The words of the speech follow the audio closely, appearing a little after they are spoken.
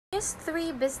News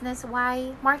 3 Business: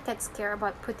 Why Markets Care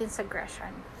About Putin's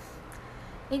Aggression.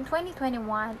 In 2021,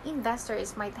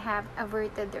 investors might have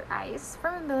averted their eyes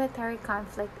from a military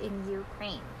conflict in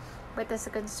Ukraine, but as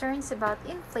concerns about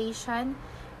inflation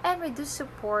and reduced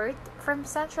support from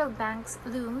central banks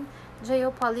loom,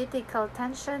 geopolitical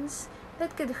tensions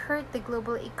that could hurt the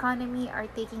global economy are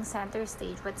taking center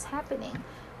stage. What's happening?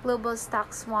 Global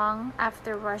stocks swung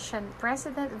after Russian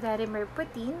President Vladimir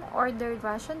Putin ordered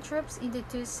Russian troops into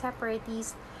two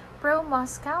separatist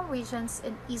pro-Moscow regions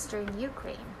in eastern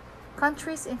Ukraine.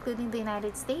 Countries, including the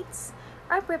United States,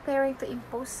 are preparing to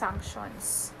impose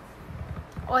sanctions.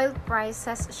 Oil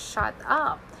prices shot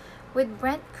up, with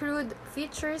Brent crude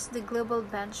futures, the global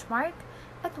benchmark,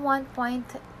 at one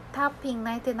point topping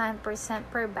 99%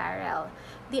 per barrel.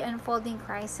 The unfolding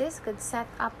crisis could set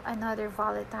up another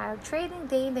volatile trading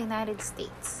day in the United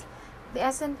States. The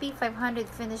S&P 500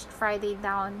 finished Friday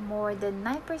down more than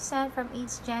 9% from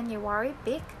its January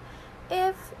peak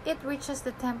if it reaches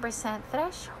the 10%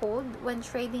 threshold when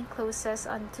trading closes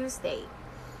on Tuesday.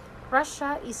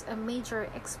 Russia is a major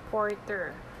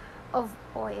exporter of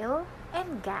oil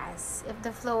and gas. If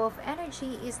the flow of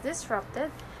energy is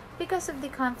disrupted because of the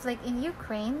conflict in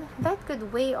Ukraine, that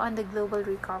could weigh on the global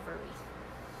recovery.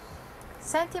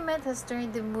 Sentiment has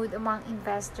turned the mood among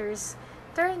investors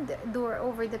turned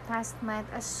over the past month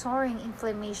as soaring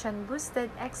inflation boosted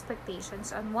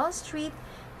expectations on Wall Street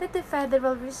that the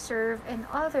Federal Reserve and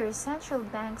other central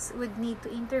banks would need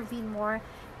to intervene more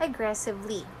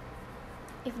aggressively.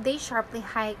 If they sharply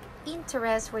hike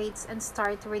interest rates and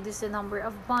start to reduce the number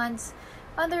of bonds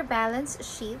on their balance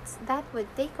sheets, that would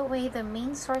take away the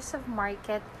main source of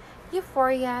market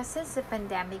euphoria since the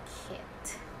pandemic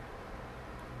hit.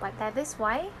 But that is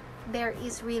why there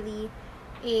is really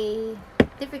a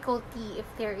difficulty if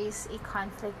there is a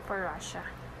conflict for Russia.